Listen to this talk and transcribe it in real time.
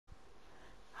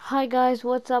Hi guys,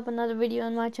 what's up? Another video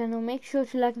on my channel. Make sure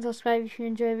to like and subscribe if you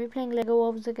enjoy. We're playing Lego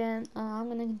Wolves again. I'm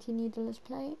gonna continue the let's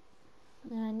play,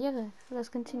 and yeah, guys, let's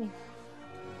continue.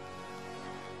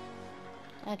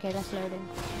 Okay, that's loading.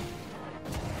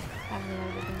 I haven't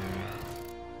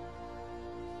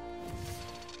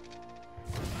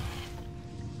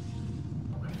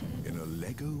loaded in a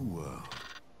Lego world,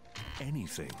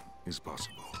 anything is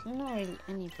possible. Not really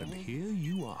anything. And here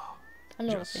you are,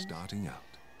 just starting out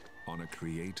on a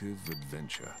creative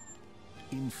adventure.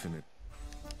 Infinite.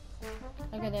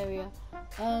 Okay, there we are.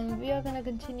 We are gonna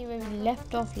continue where we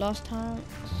left off last time.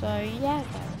 So yeah,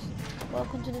 guys,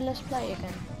 welcome to the let's play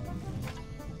again.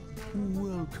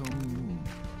 Welcome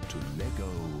to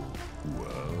Lego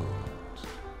World.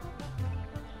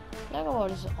 Lego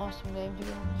World is an awesome game, to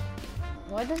be honest.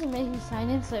 Why does it make me sign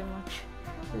in so much?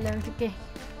 Learn to game.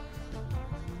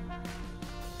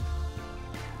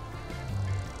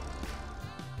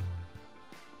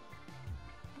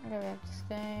 Okay, we have this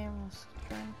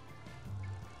game.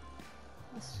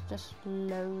 It's just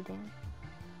loading.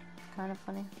 Kind of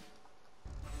funny.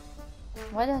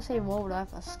 Why did I say world? I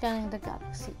was scanning the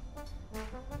galaxy.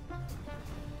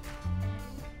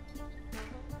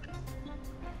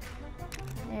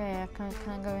 Yeah, can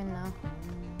I go in now?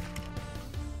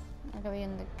 I go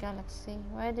in the galaxy.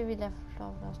 Where did we left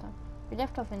off last time? We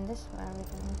left off in this area.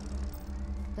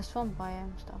 The swamp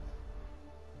biome stuff.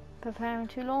 Preparing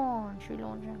to launch. We're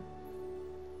launching.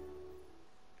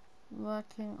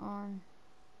 Working on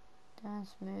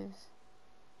dance moves.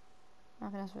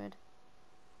 Okay, that's weird.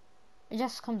 It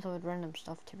just comes up with random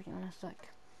stuff, to be honest. Like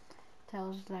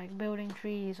tells like building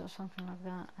trees or something like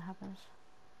that happens.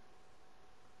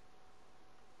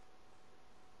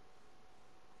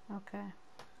 Okay,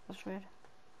 that's weird.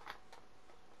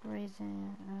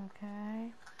 Raising.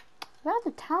 Okay. Where are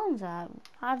the towns at?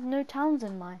 I have no towns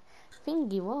in my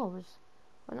thingy. Whoa,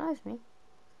 what annoys me.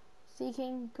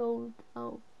 Seeking gold.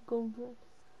 Oh, gold.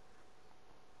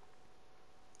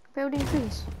 Building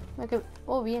trees. Okay.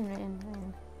 Oh, we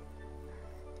in.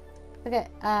 Okay.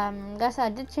 Guys,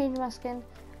 I did change my skin.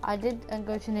 I did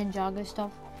go to Ninjago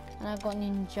stuff, and I got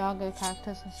Ninjago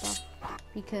characters and stuff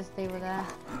because they were there.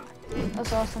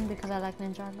 That's awesome because I like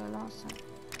Ninjago a lot. So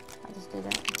I just did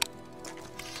it.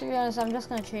 To be honest, I'm just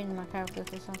gonna change my character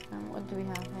to something. What do we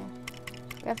have here?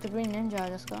 We have the green ninja I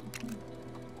just got.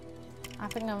 I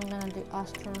think I'm gonna do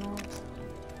astronaut.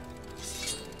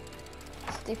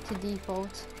 Stick to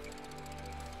default.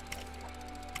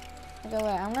 Okay,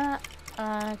 wait, I'm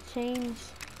gonna change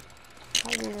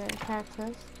probably the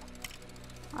characters.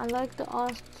 I like the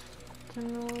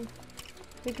astronaut.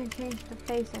 We can change the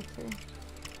face actually.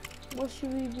 What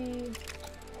should we be?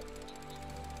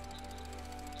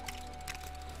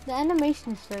 The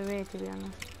animation is so weird, to be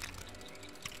honest.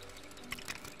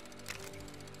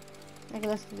 Like,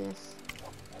 let's do this.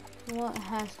 What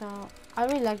hairstyle? I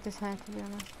really like this hair, to be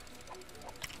honest.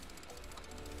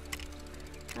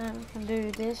 And we can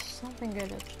do this. Something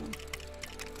good, actually.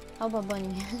 How about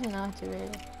Bunny? Not really.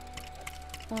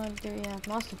 What do we have?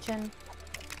 Master Chen.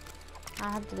 I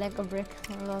have the Lego brick.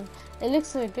 Oh, lol. It looks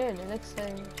so good. It looks so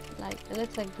it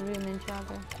looks like the real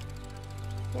Ninjago.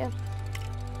 Yep.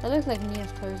 It looks like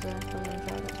Nia's toes there from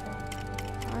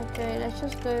Ninjago. Okay, let's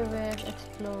just go with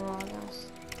Explorer, I guess.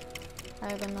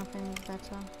 I got nothing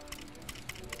better.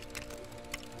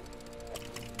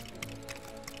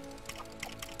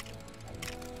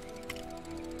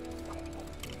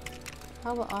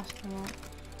 How about Astronaut?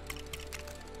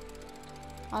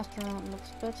 Astronaut looks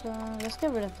better. Let's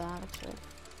get rid of that actually.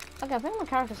 Okay, I think my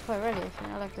character's quite ready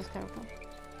actually. I like this character.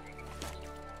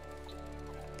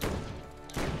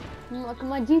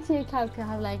 My GTA character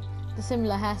has like the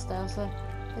similar hairstyle, so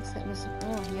it's like this.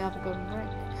 Oh, you have a golden break.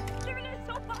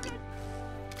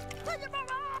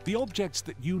 The objects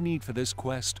that you need for this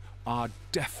quest are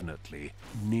definitely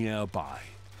nearby.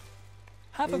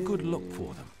 Have a good look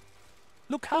for them.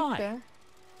 Look high. Okay.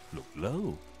 Look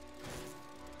low.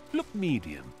 Look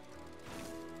medium.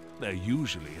 They're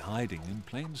usually hiding in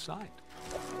plain sight.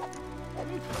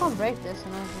 Can't break this,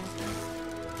 amazing.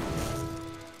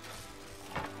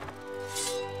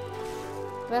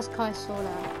 Where's Kai's sword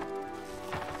at?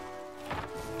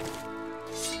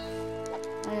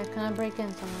 Okay, can I break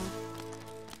in somewhere?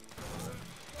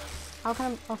 How can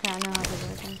I? Okay, I know how to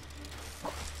break in.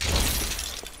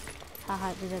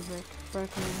 Haha, did I break?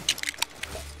 Broken in.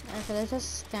 Okay, let's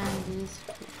just scan these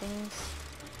things.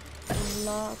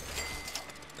 Lock.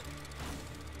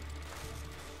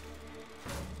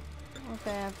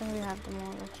 Okay, I think we have them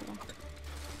all actually.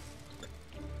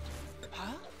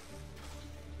 Huh?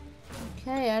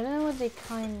 Okay, I don't know what they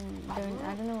I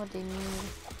don't know what they mean.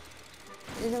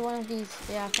 Is it one of these?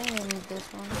 Yeah, I think we need this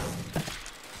one.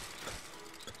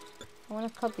 I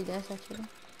want to copy this actually.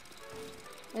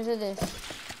 Is it this?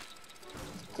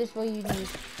 Is this what you need?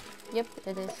 Yep,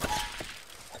 it is.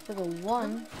 So go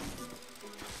 1.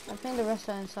 I think the rest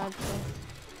are inside too.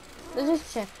 Let's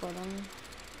just check for them.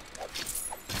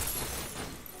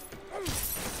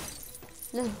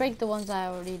 Let's break the ones I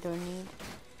already don't need.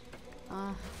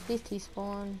 Please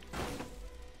T-spawn.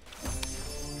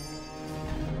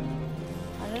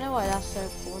 I don't know why that's so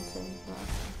important, but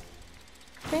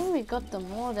I think we got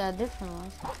them all. They're different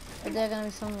ones, but they're gonna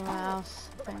be somewhere else,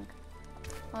 I think.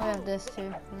 Oh, we have this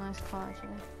too. Nice car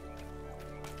actually.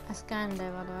 I scanned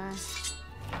it, by the way.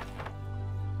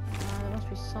 There must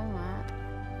be somewhere.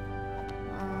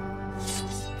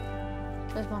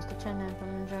 There's Master Chen here from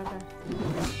Ninjago.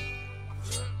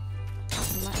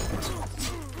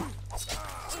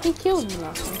 He killed me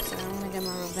last time, so I'm gonna get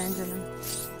my revenge on him.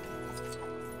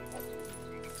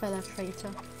 Fellow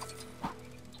traitor.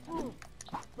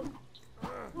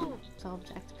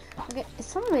 Subject. Okay, it's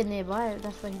somewhere nearby.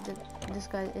 That's what he did. This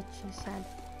guy itchy said.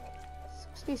 It's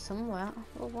supposed to be somewhere.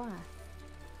 Well, why?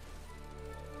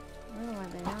 I don't know where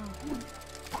they are.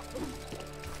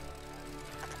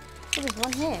 Oh, there's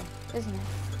one here, isn't it?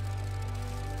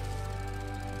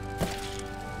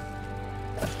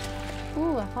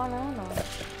 Ooh, I found another one.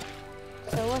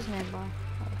 So it was nearby.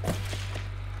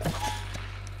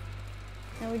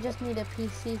 Now we just need a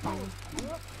PC thing.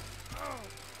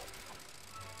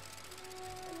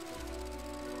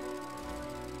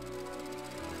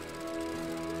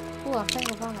 Ooh, I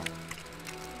think I found it.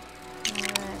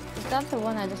 Is that the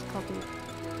one I just copied?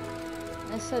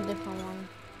 It's a different one.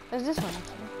 It's this one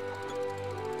actually.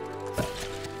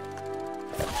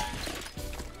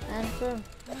 And boom.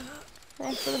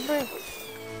 Thanks for the break.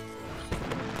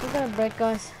 We got a break,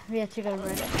 guys. We actually got a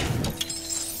break.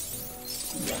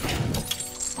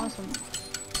 Awesome.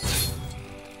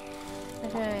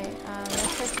 Okay,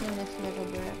 let's take the next Lego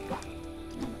break.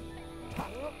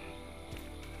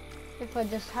 If I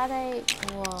just had a...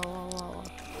 Whoa.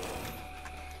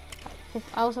 If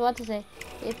I was about to say,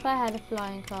 if I had a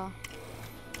flying car.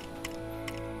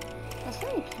 There's so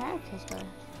many characters though.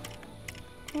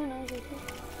 Who knows?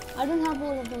 I don't have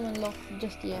all of them unlocked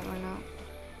just yet right now.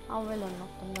 I will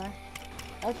unlock them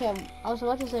though. Okay, I was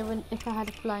about to say if I had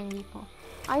a flying vehicle.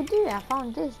 I do. I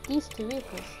found these two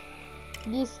vehicles.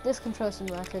 This controls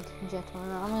inverted jet one.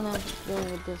 I'm gonna go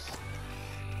with this.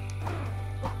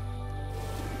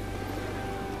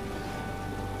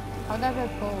 How do I go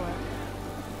forward?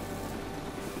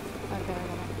 Okay.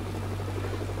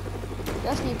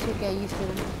 Just need to get used to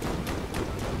them.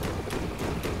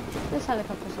 This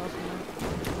helicopter's awesome now.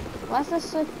 Why is this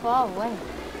so far away?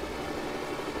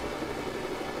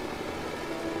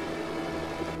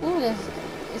 Ooh,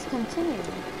 it's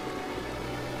continuing.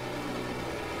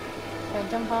 Should I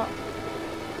jump out?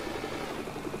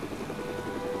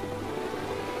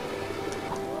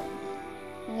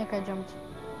 I think I jumped.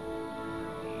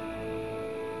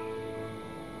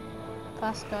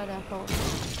 Fast skydive.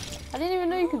 I didn't even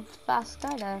know you could fast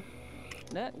skydive.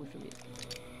 That was it.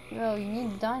 Well, you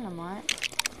need dynamite.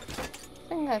 I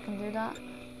think I can do that.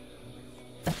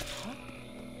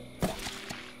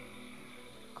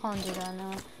 Can't do that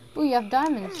now. Ooh, you have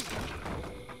diamonds.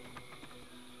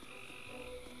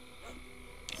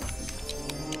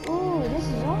 Ooh, this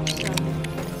is awesome.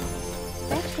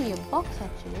 Thanks for your box,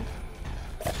 actually.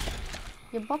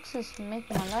 Your boxes make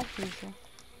my life easier.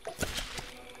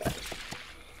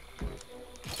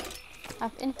 I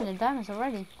have infinite diamonds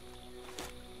already.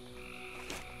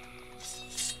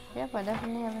 Yep, I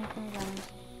definitely have infinite diamonds.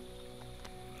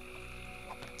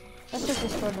 Let's just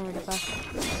destroy them really fast.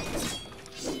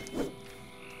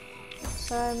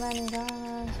 So many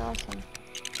diamonds, awesome.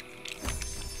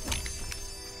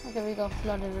 Okay, we got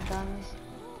flooded with diamonds.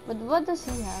 But what does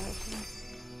he have actually?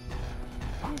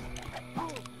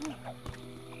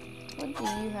 What do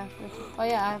you have? Oh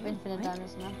yeah, I have infinite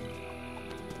diamonds now.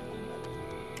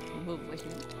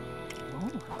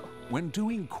 When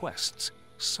doing quests,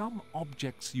 some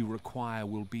objects you require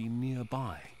will be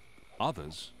nearby.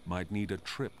 Others might need a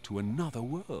trip to another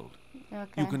world.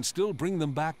 Okay. You can still bring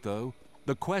them back though.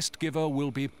 The quest giver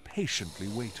will be patiently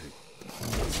waiting.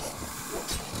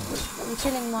 You're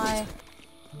killing my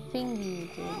thingy,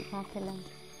 dude. You can't kill him.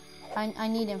 I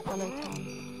need him for later on.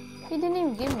 He didn't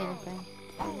even give me anything.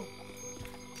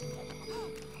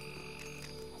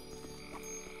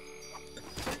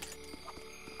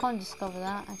 Can't discover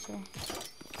that actually.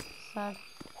 Sad.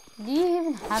 Do you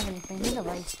even have anything? He's a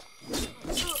waste.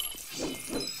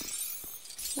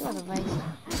 You're a waste.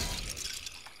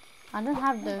 I don't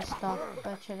have those stuff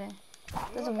actually.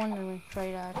 There's a wandering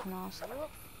trader I can ask.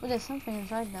 Oh, there's something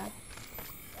inside that.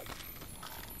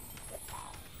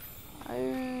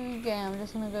 Okay, I'm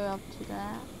just gonna go up to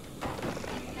that.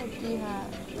 What do you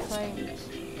have? Crates.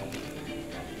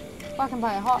 Oh, I can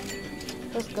buy a heart.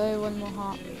 Let's go, one more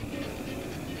heart.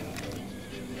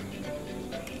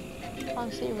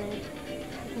 Can't see really.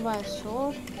 I can buy a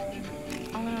sword.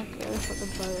 I'm gonna go for the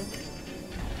bow.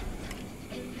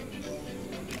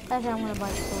 Actually, I'm gonna buy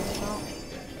the sword as well.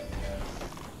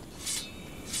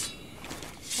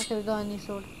 Okay, we got a new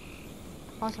sword.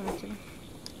 Awesome, actually.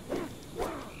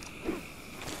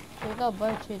 Okay, we got a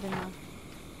bow too, didn't I?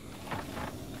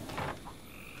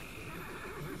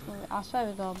 I swear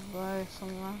we got a bow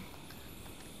somewhere.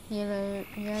 Yellow,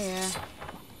 yeah.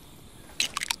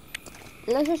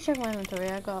 Let's just check my inventory.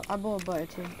 I bought a bow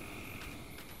too.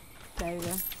 There we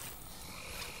go.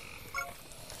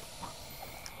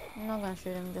 I'm not gonna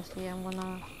shoot him just yet. I'm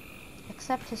gonna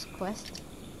accept his quest.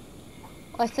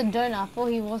 Oh, it's a donut. I thought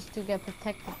he was to get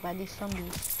protected by these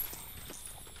zombies.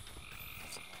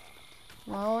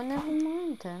 Well, never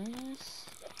mind then.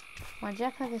 My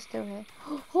jetpack is still here.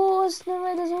 Horse! No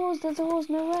way, there's a horse,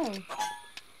 no way.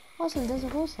 Awesome, there's a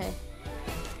horse here.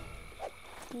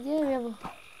 Yeah, we have a...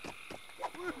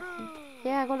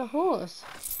 Yeah, I got a horse.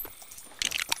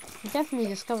 Definitely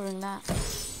discovering that.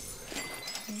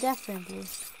 Definitely.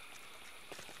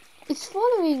 It's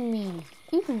following me.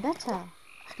 Even better.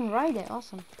 I can ride it,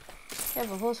 awesome. We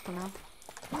have a horse for now.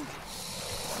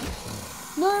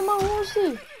 No, my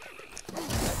horsey!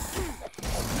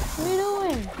 What are you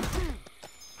doing?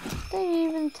 They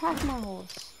even attack my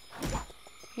horse.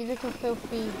 You little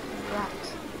filthy rat.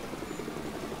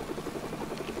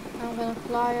 I'm gonna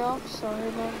fly off, sorry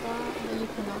about that, but you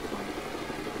cannot come.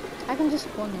 I can just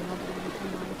spawn another one if you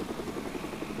mind.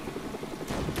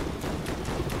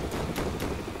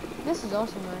 This is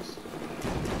awesome, guys.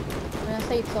 When I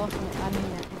say it's awesome, I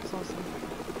mean it. It's awesome.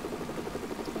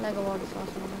 Lego world is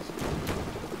awesome on this.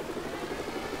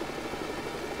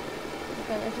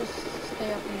 Okay, let's just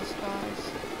stay up in the skies.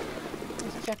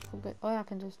 Let's check for good. Oh, I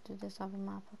can just do this off a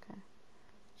map. Okay.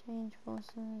 Change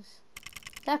forces.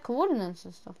 There are coordinates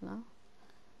and stuff now.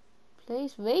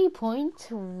 Place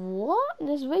waypoint. What?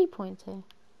 There's waypoint here.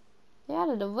 They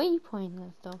added a waypoint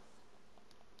and stuff.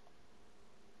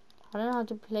 I don't know how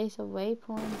to place a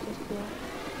waypoint just yet.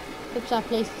 Oops, I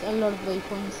placed a lot of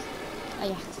waypoints.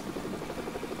 I accidentally.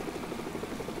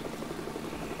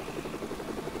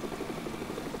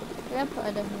 Yeah, but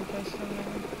I definitely placed some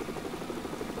there.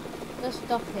 Let's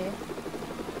stop here.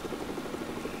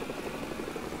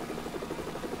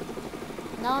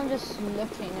 Now I'm just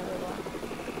looking everywhere,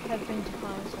 hoping to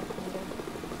find something good.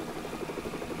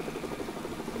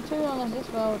 And to be honest, this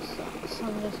world sucks, so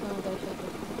I'm just gonna go check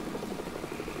it.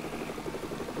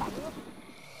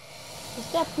 Is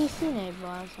that PC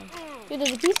nearby or something? Dude,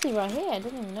 there's a PC right here, I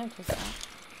didn't even notice that.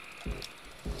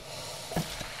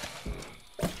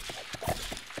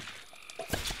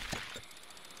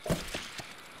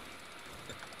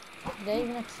 They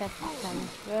even accept them.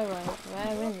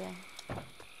 Where is it?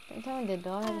 Don't tell me they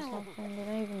died or something, they're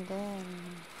not even there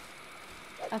anymore.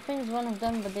 I think it's one of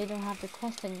them, but they don't have the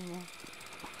quest anymore.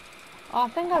 Oh, I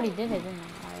think I already did it, didn't I?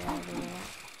 Oh, yeah, I did it.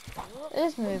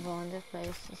 Let's move on, this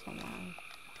place is not mine.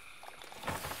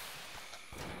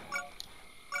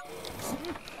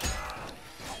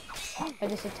 I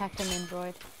just attacked an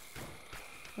android.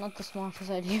 Not the smartest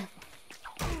idea.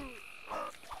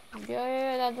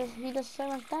 Yeah, he does so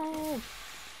much damage.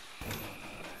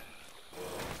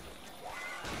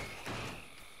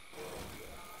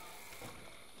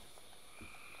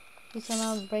 He's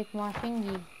gonna break my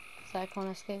thingy, so I can't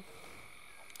escape.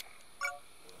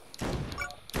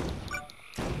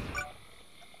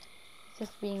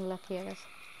 Just being lucky, I guess.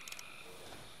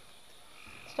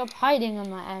 Stop hiding on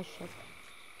my airship.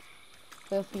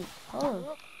 Filthy.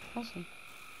 Oh, awesome.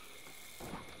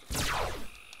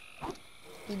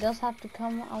 He does have to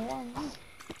come at once.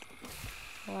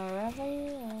 Wherever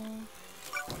you are.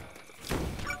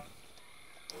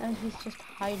 And he's just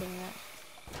hiding it.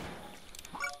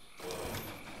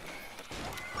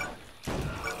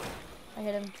 I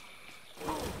hit him.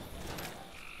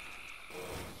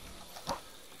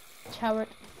 Coward.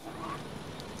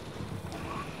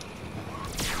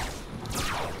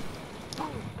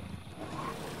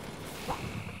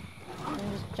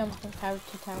 And just jump from tower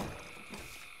to tower.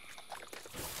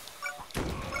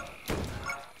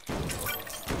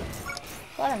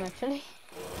 Got him actually.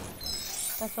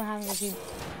 That's what happens if you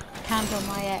camp on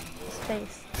my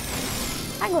space.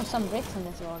 I got some bricks in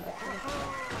this world actually.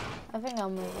 I think I'll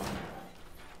move on.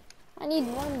 I need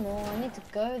one more. I need to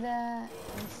go there.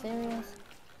 I'm serious.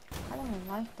 I don't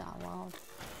like that world.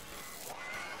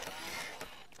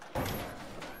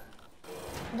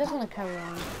 I'm just gonna carry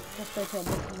on. Just go to a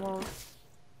different world.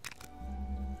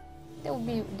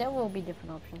 There will be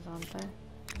different options, aren't there?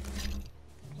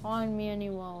 Find me a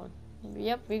new world.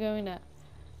 Yep, we're going there.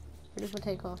 Ready for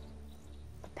takeoff.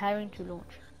 Preparing to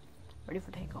launch. Ready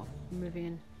for takeoff. Moving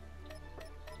in.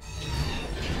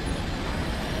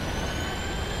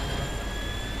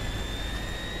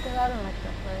 Because I don't like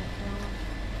that place, to be honest.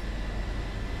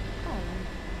 I don't know.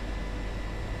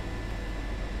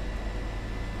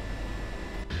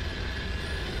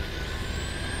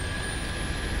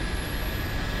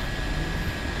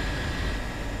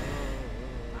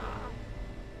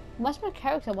 Why's my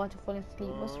character about to fall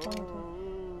asleep? What's wrong with him?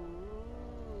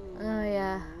 Oh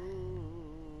yeah.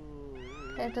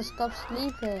 I have to stop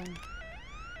sleeping.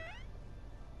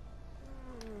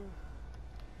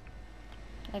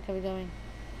 Okay, we're going.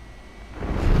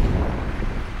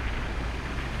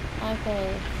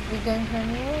 Okay, we're going to a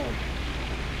new world.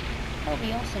 That'll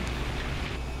be awesome.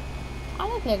 I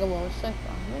like Lego Worlds so far. I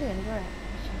really enjoy it.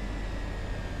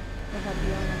 If I'll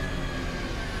be honest.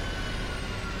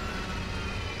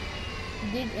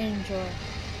 Did enjoy.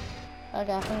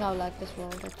 Okay, I think I'll like this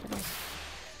world actually.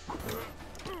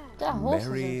 There are horses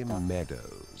Merry and stuff.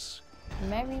 Meadows.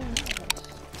 Merry Meadows.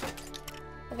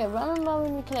 Okay, remember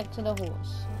when we collected a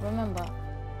horse? Remember.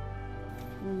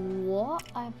 What?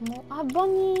 I have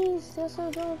bunnies! They're so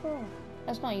adorable.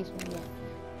 Let's not use one yet.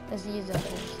 Let's use a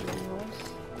horse.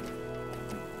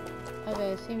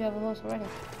 Okay, see we have a horse already.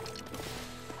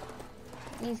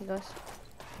 Easy guys.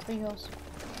 3 horse.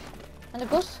 And the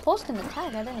horse can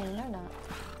attack, I didn't even know that.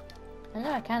 I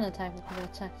know I can attack because I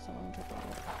attacked someone before.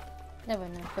 Never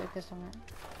know, focus on it.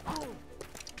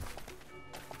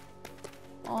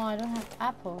 Oh, I don't have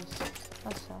apples.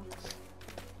 That sucks.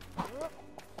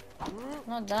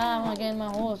 Not that, I want to get my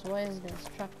horse. What is this?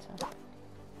 Tractor.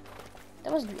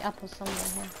 There must be apples somewhere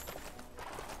here.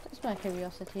 That's my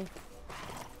curiosity.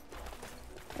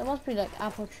 There must be like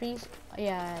apple trees.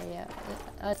 Yeah.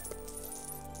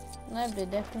 No, they're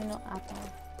definitely not apple.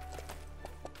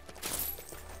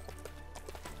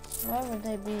 Where would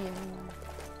they be?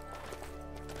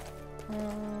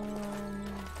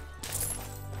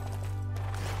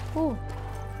 Ooh,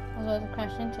 I was about to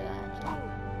crash into that actually.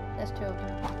 There's 2 of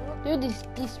them. Dude,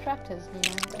 these tractors, you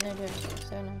know, they're good.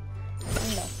 So no.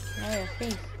 Window. No, yeah,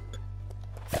 please.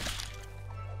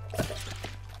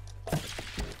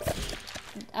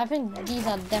 I think these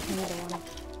are definitely the ones.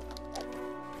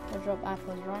 They drop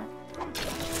apples, right?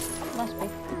 Must be.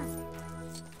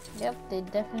 Yep, they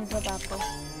definitely drop apples.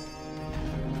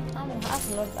 I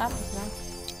have a lot of apples now.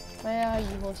 Where are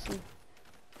you, horsey?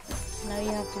 Now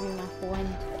you have to be my friend.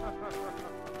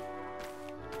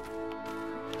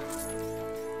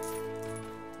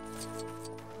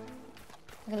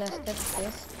 Okay, let's get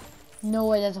this. No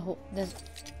way, there's a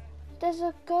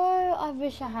goat. I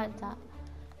wish I had that.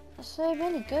 There's so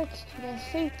many goats. They're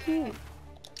so cute.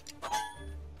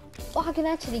 Oh, I can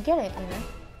actually get it, you know.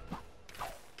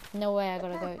 No way I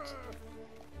got a goat.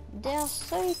 They are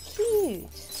so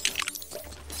cute.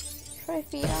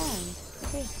 Trophy earned.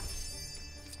 Okay.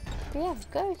 We have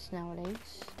goats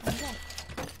nowadays.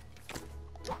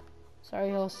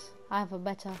 Sorry horse, I have a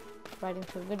better riding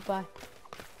tool. Goodbye.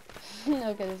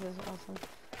 Okay, this is awesome.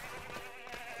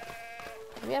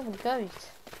 We have a goat.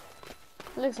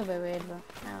 It looks a bit weird, but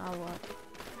I'll work.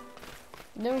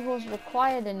 No horse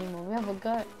required anymore. We have a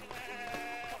goat.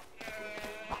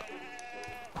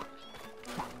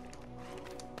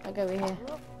 Okay, we're here.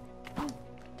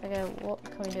 Okay, what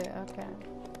can we do? Okay.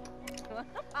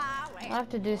 I have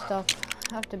to do stuff.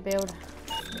 I have to build.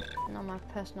 Not my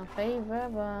personal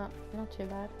favorite, but not too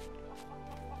bad.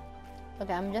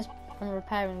 Okay, I'm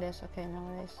repairing this. Okay,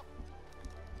 nowadays.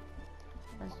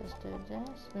 Let's just do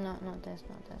this. No, not this,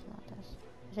 not this, not this.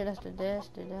 Okay, let's do this,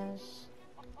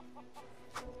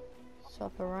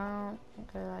 Swap around.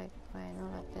 Okay, like, wait,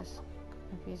 not like this.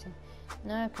 Confusing.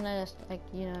 No, can I just, like,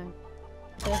 you know,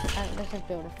 let's just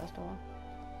build it first of all.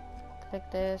 Click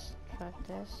this, track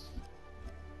this.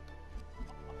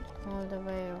 All the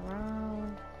way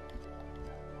around.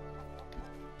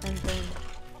 And then,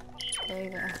 there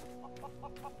you go.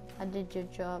 I did your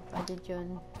job. I did your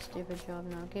stupid job.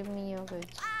 Now give me your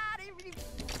goods.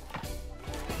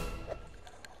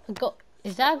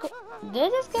 Is that did I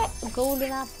just get a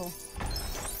golden apple?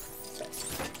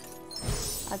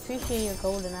 I appreciate your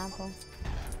golden apple.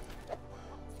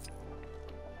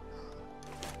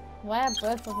 Why are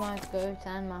both of my goats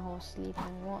and my horse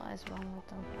sleeping? What is wrong with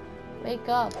them? Wake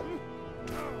up!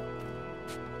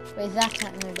 Wait, is that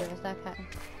cat? No, is that cat?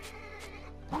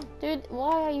 Dude,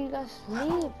 why are you guys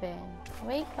sleeping?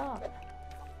 Wake up.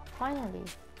 Finally.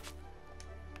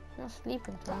 You're not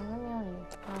sleeping, son. Let me on you.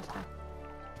 Oh,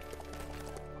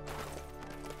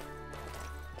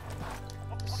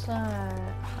 So,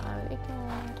 we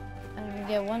can... And we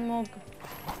get one more...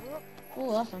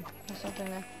 Ooh, awesome. There's something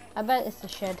there. I bet it's the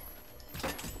shed.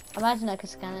 Imagine I could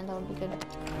scan it, that would be good.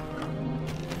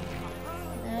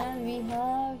 And we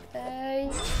have a...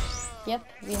 Yep,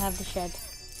 we have the shed.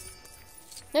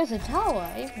 There's a tower,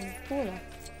 even cooler.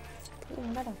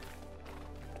 Even better.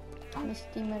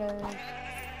 Misty Meadows.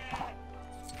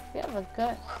 We have a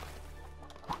gut.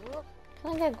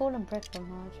 Can I get golden brick from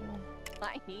her, actually? I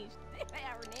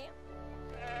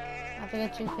have to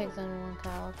get 2 pigs and 1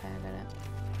 cow. Okay, I got it.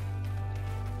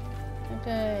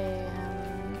 Okay,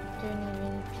 do we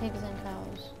need pigs and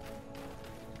cows?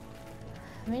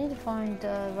 We need to find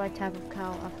the right type of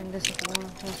cow. I think this is the one.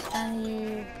 I'll scan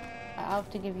you. I have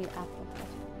to give you apple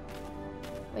first.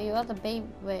 Wait, you got the baby.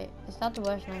 Wait, is that the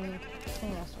version I need? I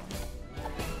think that's the one.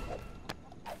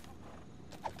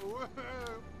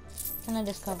 Can I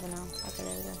discover now? Okay,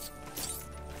 there we go.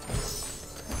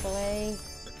 Play.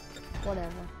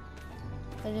 Whatever.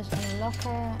 I just unlock it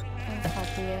and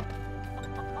copy it.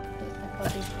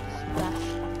 Copy splash.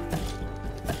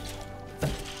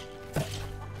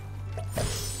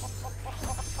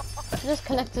 Just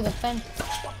collected the fence.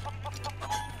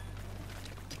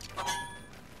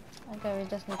 Okay, we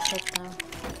just need pigs now.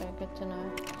 Okay, good to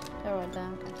know. They're right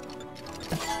down.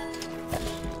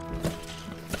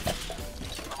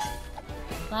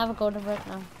 I have a golden brick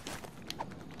now.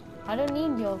 I don't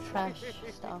need your trash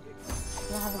stuff.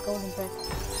 I have a golden brick.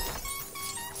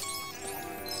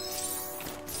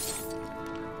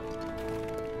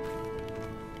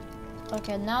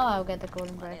 Okay, now I'll get the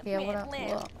golden brick. Yeah, what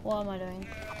am I doing?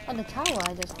 Oh, the tower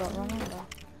I just got, remember.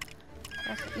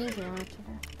 That's the easy one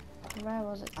actually. Where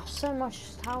was it? Oh, so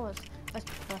much towers. That's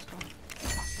the first one.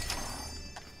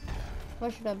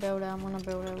 Where should I build it? I'm gonna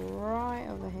build it right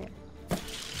over here.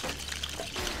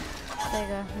 There you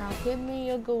go. Now give me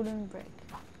your golden brick.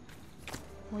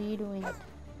 What are you doing?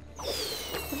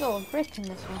 We got a brick in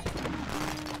this one.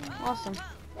 Awesome.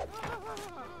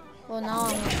 Well, now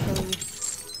I'm gonna kill you.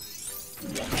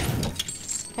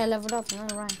 Okay, leveled up,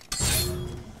 another rank.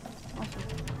 Awesome.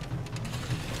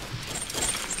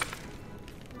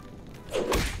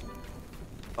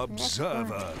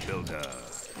 Observer builder.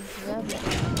 Observer.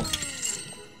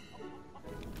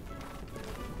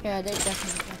 Yeah, they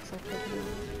definitely accepted.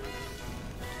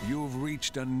 You've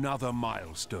reached another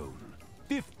milestone.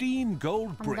 15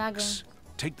 gold bricks. Lagging.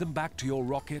 Take them back to your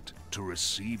rocket to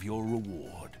receive your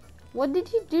reward. What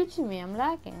did you do to me? I'm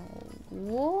lagging.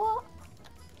 What?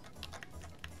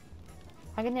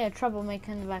 I can hear a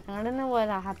troublemaker in the back, and I don't know why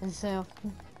that happens so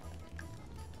often.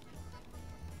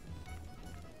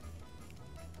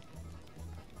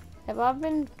 Have I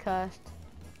been cursed?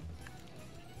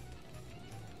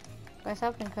 Guys,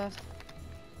 I've been cursed.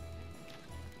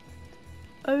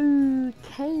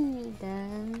 Okay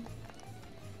then.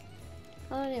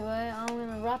 Well, anyway, I'm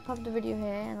gonna wrap up the video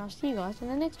here, and I'll see you guys in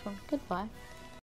the next one. Goodbye.